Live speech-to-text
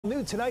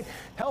New tonight,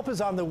 help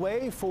is on the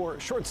way for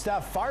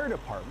short-staffed fire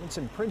departments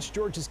in Prince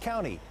George's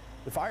County.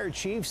 The fire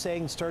chief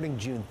saying starting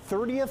June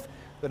 30th,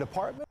 the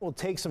department will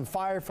take some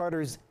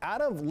firefighters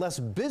out of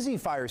less busy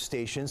fire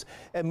stations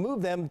and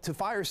move them to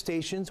fire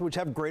stations which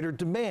have greater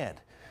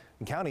demand.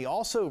 The county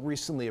also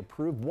recently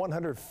approved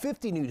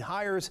 150 new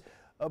hires,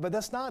 but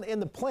that's not in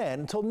the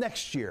plan until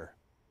next year.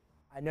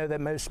 I know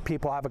that most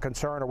people have a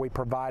concern, are we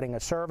providing a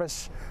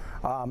service?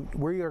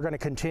 We are going to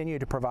continue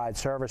to provide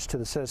service to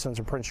the citizens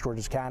of Prince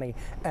George's County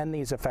and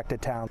these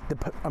affected towns.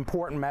 The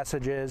important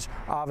message is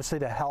obviously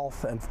the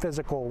health and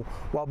physical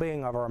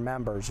well-being of our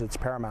members. It's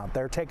paramount.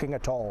 They're taking a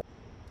toll.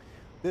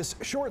 This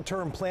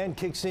short-term plan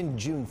kicks in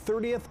June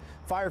 30th.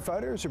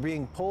 Firefighters are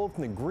being pulled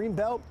from the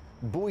Greenbelt,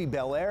 Bowie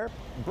Bel Air,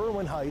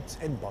 Berwyn Heights,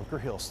 and Bunker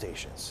Hill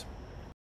stations.